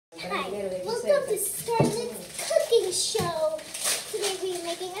Hi, welcome to Scarlett's cooking show. Today we're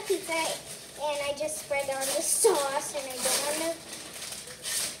making a pizza, and I just spread on the sauce, and I don't want to.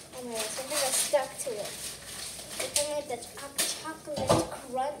 Anyway, something got stuck to it. Something with the chocolate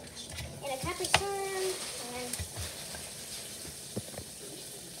crunch and a Capri Sun, and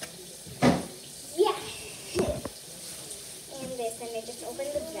yeah, and this, and I just opened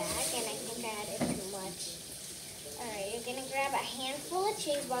the bag, and I think I added too much. Alright, you're going to grab a handful of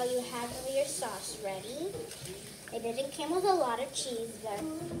cheese while you have your sauce ready. It didn't come with a lot of cheese, but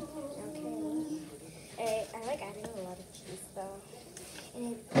okay. Alright, I like adding a lot of cheese though.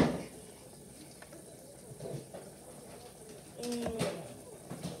 And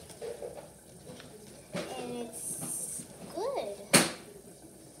it's good.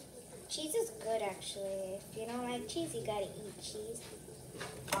 Cheese is good actually. If you don't like cheese, you gotta eat cheese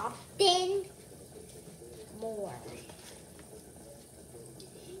often. More.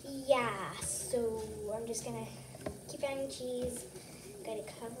 Yeah, so I'm just gonna keep adding cheese. Gotta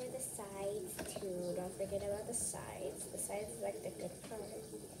cover the sides too. Don't forget about the sides. The sides is like the good part.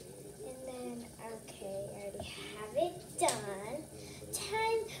 And then, okay, I already have it done.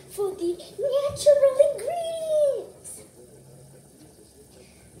 Time for the natural ingredients.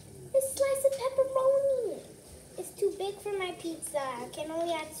 A slice of pepperoni. It's too big for my pizza. I can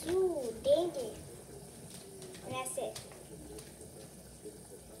only add 2. Dang it. And that's it.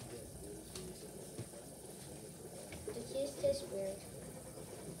 The cheese tastes weird.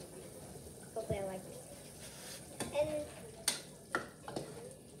 Hopefully I like it. And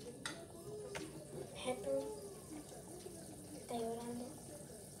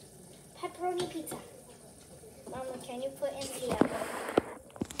pepperoni pizza. Mama, can you put in the oven?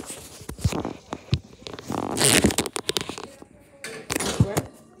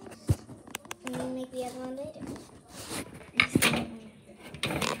 Make the other one later.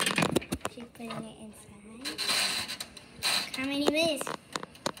 She's putting it inside. How many minutes?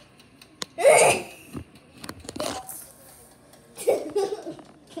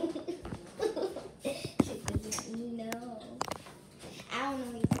 No. I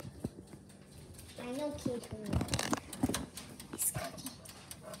don't know. I know kids who know. It's cooking.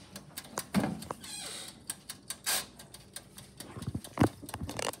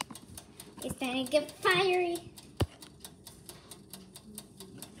 It's starting to get fiery.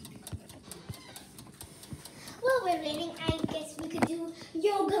 While we're waiting, I guess we could do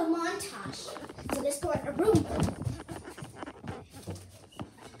yoga montage. So let's go in a room.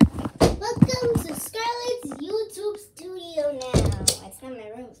 Welcome to Scarlett's YouTube studio now. It's not my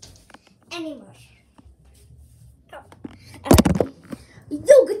room anymore.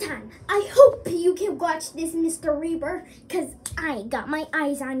 Yoga time. I hope you can watch this, Mr. Reaper, because I got my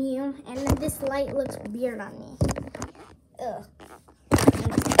eyes on you, and this light looks weird on me. Ugh. I'm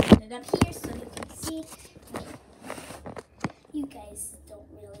going to put it up here so you can see. You guys don't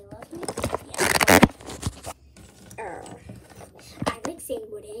really love me. Yeah. I like saying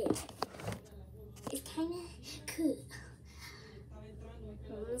what it is. It's kind of cool.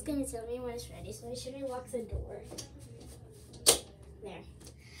 Mama's going to tell me when it's ready, so I shouldn't lock the door. There.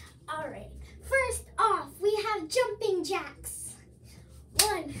 Alright. First off, we have jumping jacks.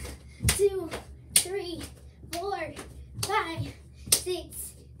 1, 2, 3, 4, 5,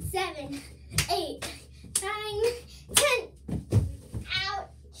 6, 7, 8, 9, 10.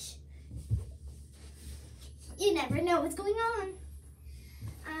 Ouch. You never know what's going on.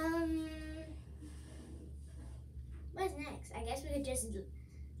 What's next? I guess we could just do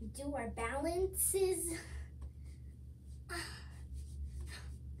our balances.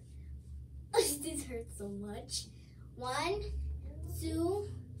 This hurts so much. 1, 2,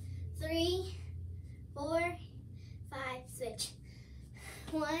 3, 4, 5. Switch.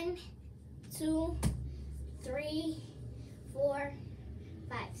 1, 2, 3, 4,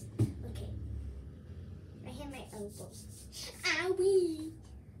 5. Okay. I hit my elbow. Owie.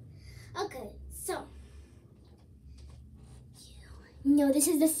 Okay, so. No, this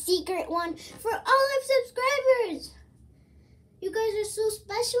is the secret one for all our subscribers. You guys are so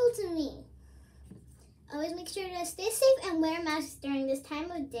special to me. Always make sure to stay safe and wear masks during this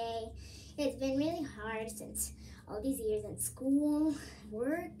time of day. It's been really hard since all these years in school,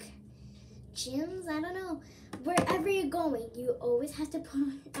 work, gyms, I don't know. Wherever you're going, you always have to put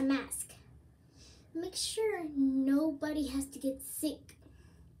on a mask. Make sure nobody has to get sick.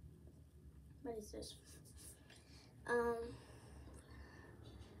 What is this? Oh,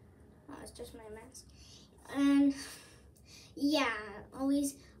 it's just my mask. And yeah,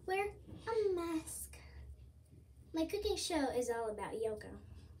 always wear a mask. My cooking show is all about yoga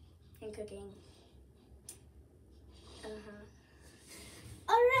and cooking.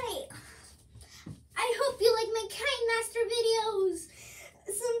 Alright,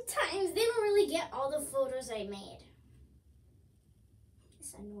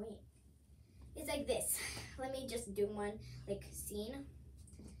 one like scene.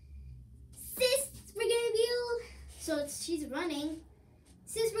 Sis, we're gonna be so she's running.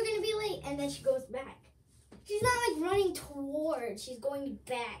 Sis, we're gonna be late, and then she goes back. She's not like running towards, she's going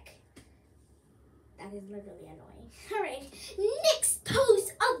back. That is literally annoying. All right, next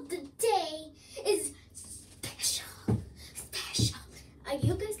pose of the day is special.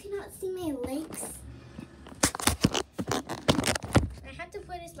 You guys cannot see my legs. I have to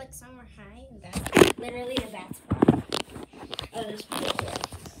put this like somewhere high, and that's literally the bad spot. I'll just put it there.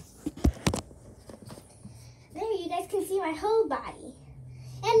 There, you guys can see my whole body.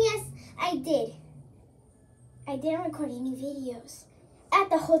 And yes, I didn't record any videos at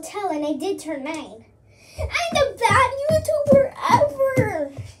the hotel, and I did turn 9. I'm the bad YouTuber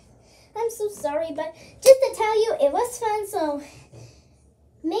ever. I'm so sorry, but just to tell you, it was fun, so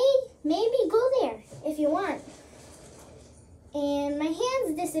maybe go there if you want. And my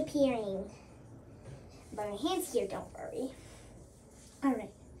hand's disappearing. But my hand's here, don't worry. All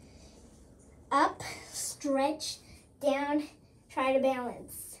right. Up, stretch, down, try to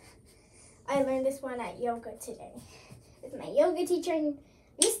balance. I learned this one at yoga today. With my yoga teacher,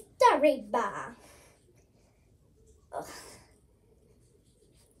 Mr. Reba.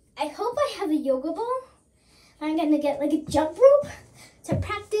 I hope I have a yoga ball. I'm gonna get like a jump rope to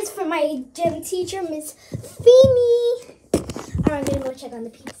practice for my gym teacher, Miss Feeney. I'm gonna go check on the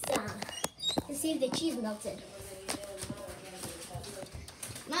pizza to see if the cheese melted.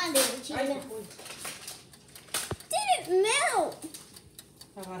 Mom, did the cheese melt? Didn't melt.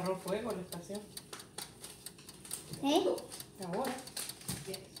 Agarró fuego la estación. Hey? Ahora.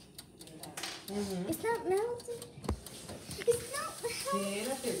 It's not melted. It's not melted.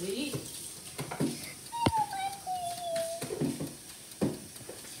 Espérate, Luis.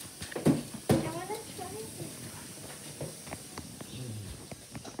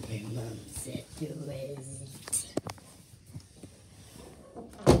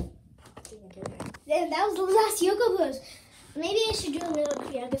 That was the last yoga pose. Maybe I should do a little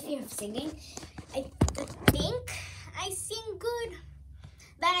choreography of singing. I think I sing good,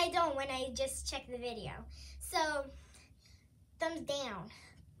 but I don't when I just check the video. So, thumbs down.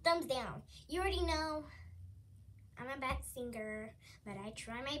 Thumbs down. You already know I'm a bad singer, but I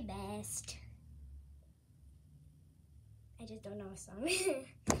try my best. I just don't know a song.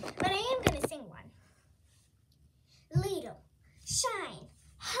 But I am going to sing one. Little, shine,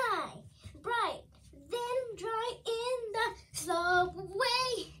 high, bright, then dry in the slow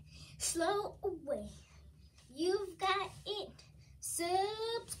away. You've got it.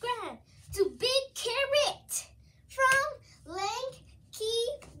 Subscribe to Big Carrot from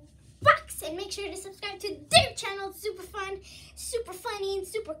Lanky Box, and make sure to subscribe to their channel. It's super fun, super funny, and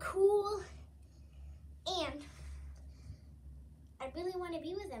super cool. And I really want to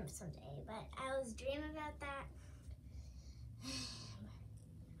be with them someday, but I was dreaming about that.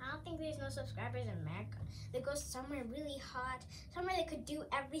 I don't think there's no subscribers in America. They go somewhere really hot, somewhere they could do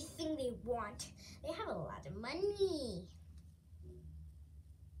everything they want. They have a lot of money.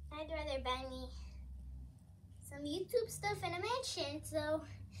 I'd rather buy me some YouTube stuff and a mansion, so,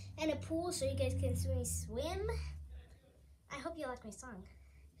 and a pool so you guys can see me swim. I hope you like my song.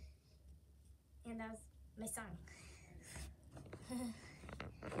 And that was my song.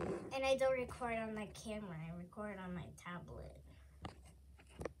 And I don't record on my camera, I record on my tablet.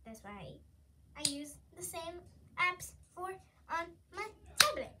 That's why I use the same apps on my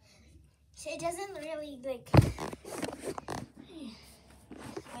tablet. So it doesn't really like,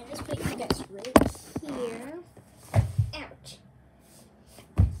 I just put you guys right here. Ouch.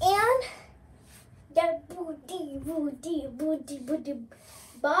 And the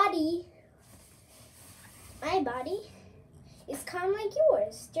body, my body is kind of like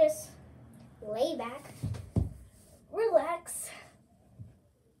yours. Just lay back, relax,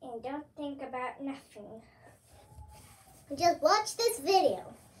 and don't think about nothing. Just watch this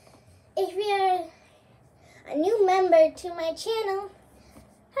video. If you're a new member to my channel,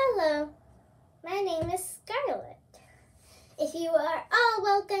 hello, my name is Scarlett. If you are all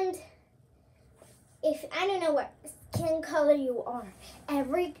welcomed, if I don't know what skin color you are,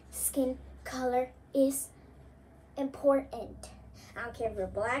 every skin color is important. I don't care if you're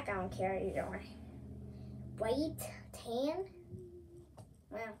black, I don't care if you're white, tan.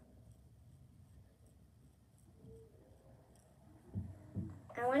 Well,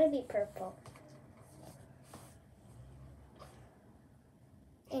 I want to be purple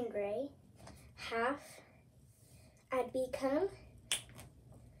and gray. Half, I'd become.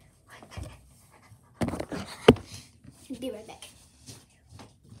 Be right back.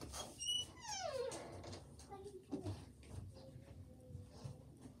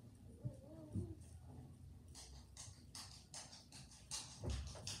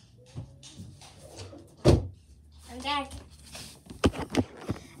 back.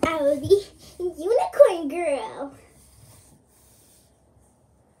 I will be unicorn girl.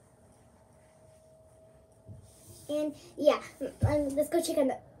 And yeah, let's go check on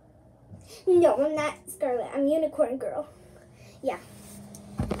the. No, I'm not Scarlet. I'm unicorn girl. Yeah.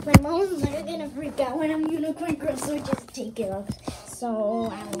 My mom's literally gonna freak out when I'm unicorn girl, so just take it off so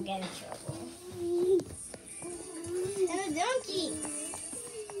I won't get in trouble. And a donkey.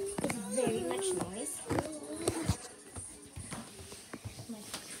 It's very much noise.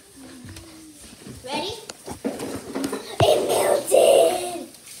 Ready? It melted!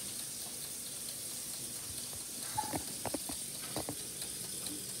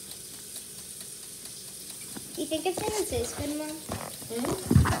 Do you think it's gonna taste good, Mom?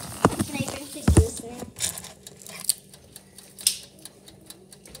 Can I drink the juice now?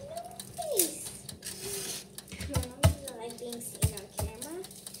 Nice. Mom, doesn't like being seen on camera.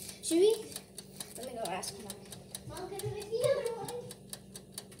 Should we? Let me go ask Mom. Mom, can we make the other one?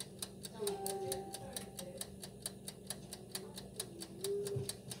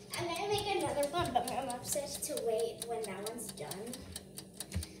 I'm gonna make another one, but I'm upset to wait when that one's done.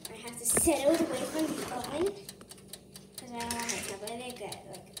 I have to set it away from the oven because I don't want my tablet to get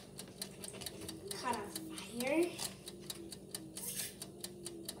caught on fire.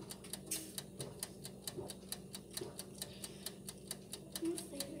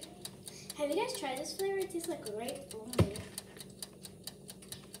 Have you guys tried this flavor? It tastes like grape only.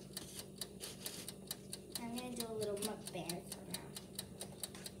 I'm gonna do a little mukbang for now.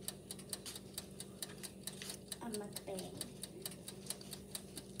 A mukbang.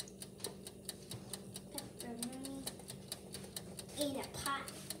 Pepperoni in a pot.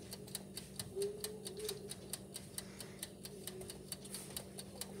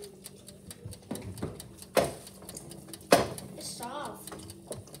 It's soft.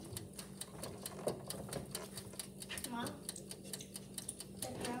 Mom,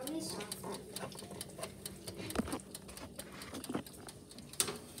 pepperoni is soft.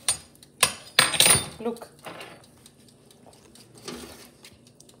 Look.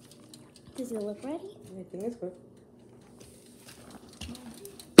 Does it look ready? I think it's good.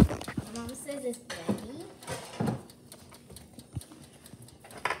 Mom says it's ready.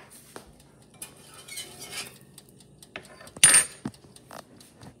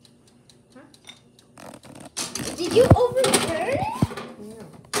 Did you overturn it? No.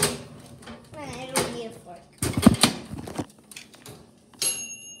 I don't need a fork.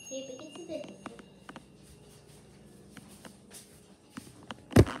 See if we can see the difference.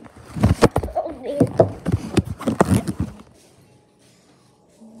 Oh, man.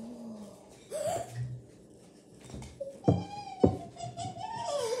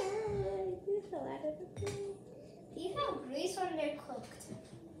 See how grease when they're cooked.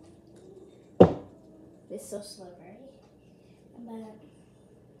 It's so slow, right? But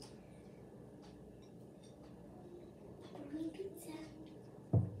pepperoni pizza.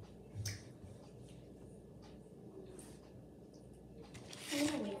 I'm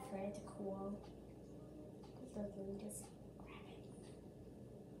gonna wait for it to cool. So we just grab it.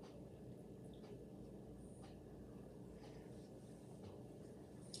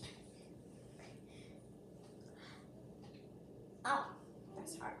 Oh,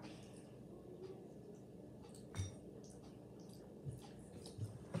 that's hard.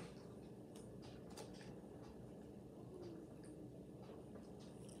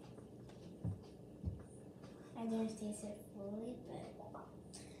 I didn't taste it fully, but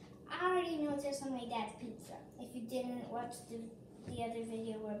I already know it tastes like my dad's pizza. If you didn't watch the other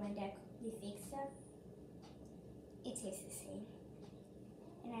video where my dad cooked the fake stuff, it tastes the same.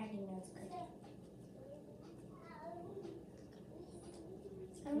 And I already know it's good.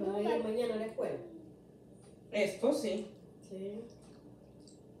 I don't ¿No know va a ir about mañana a la escuela? Esto sí. Sí.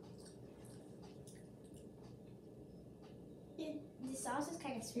 the sauce is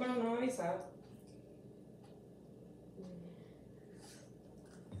kind of sweet. Bueno, no he avisado.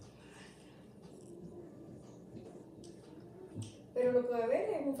 Pero lo que va a haber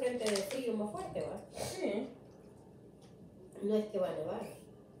es un frente de frío más fuerte, ¿va? Sí. No es que va a nevar,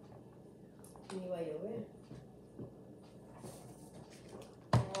 ni va a llover.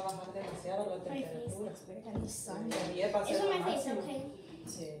 No va a bajar demasiado la My face temperatura. looks better than the sun. Debería pasar Is lo my face máximo. okay?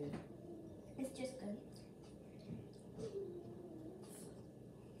 Sí. It's just good.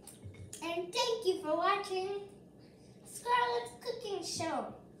 And thank you for watching Scarlett's Cooking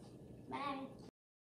Show. Bye.